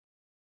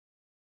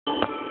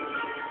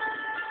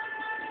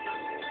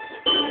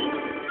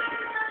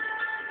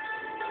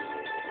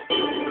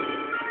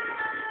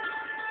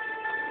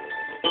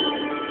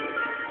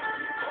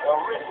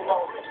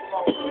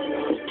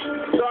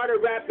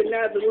Started rapping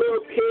as a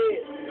little kid,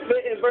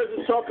 spitting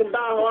verses talking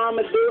about how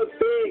I'ma do it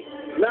big.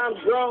 Now I'm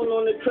grown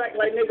on the track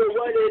like nigga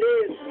what it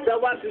is.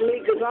 Stop watching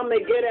me cause I'ma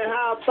get it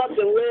how I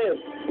fucking live.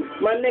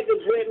 My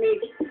niggas with me,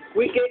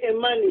 we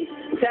getting money.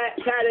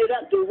 Tatted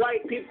up to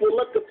white people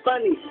looking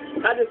funny.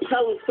 I just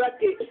tell them suck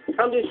it,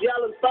 I'm just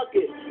yelling fuck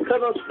it.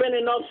 Cause I'm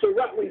spinning off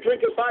Ciroc, we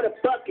drinking by the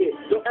bucket.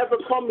 Don't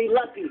ever call me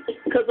lucky,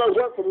 cause I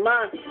work for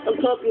mine. I'm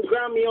talking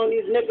Grammy on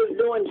these niggas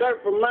doing dirt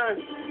for mine.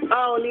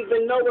 I don't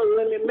even know what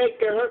limit make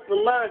it hurt for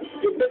mine.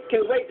 Your bitch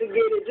can't wait to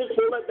get it, just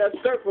pull up that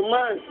skirt for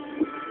mine.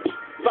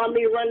 Find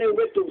me running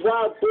with the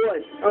wild boy.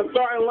 I'm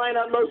starting line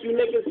up most you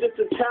niggas just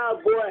a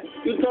child boy.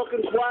 You talking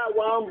quiet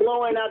while I'm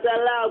blowing out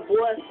that loud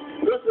boy.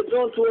 What's it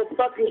doing to a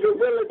fucking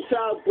gorilla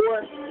child boy?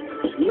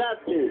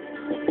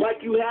 Nothing.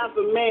 Like you half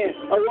a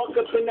man. I walk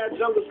up in that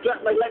jungle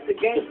strap like let the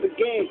games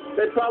begin.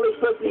 They probably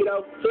pussy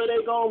though, so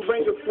they gon'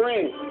 bring a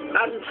friend.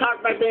 I just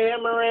cock back the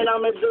hammer and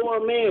I'ma do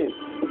them in.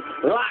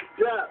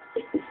 Locked up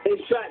and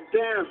shut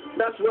down.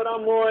 That's what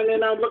I'm on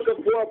and I'm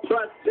looking for a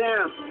plus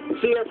down.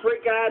 She a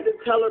freak, I had to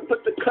tell her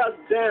put the cuss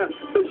down.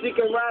 But she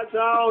can ride so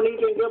I don't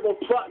even give a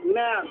fuck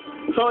now.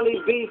 Tony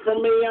B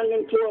from me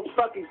youngin' to a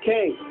fucking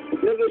king.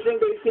 Niggas think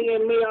they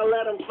seeing me, I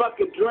let them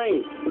fucking dream.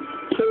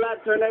 Till I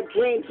turn that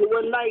dream to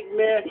a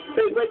nightmare.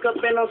 They wake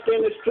up and I'm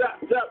standing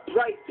strapped up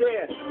right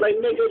there. Like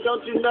nigga,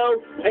 don't you know?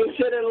 Ain't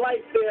shit in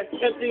life there.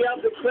 Empty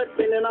out the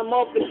clipping and I'm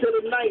off into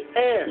the night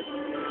air.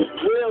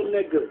 Real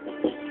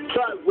nigga.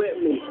 Fuck with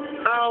me.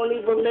 I don't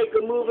even make a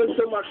move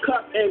until my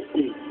cup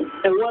empty.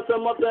 And once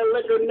I'm up that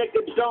liquor,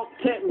 nigga, don't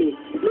tempt me.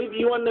 Leave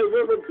you on the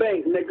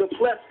riverbank, nigga,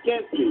 flesh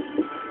empty.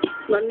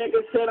 My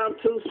nigga said I'm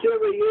too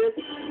serious.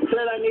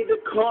 Said I need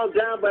to calm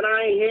down, but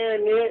I ain't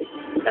hearing it.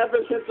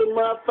 Ever since the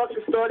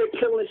motherfucker started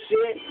killing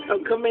shit,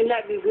 I'm coming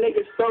at these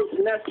niggas folks,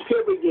 and that's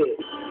period.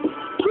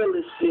 Real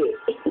as shit,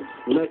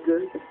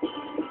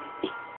 nigga.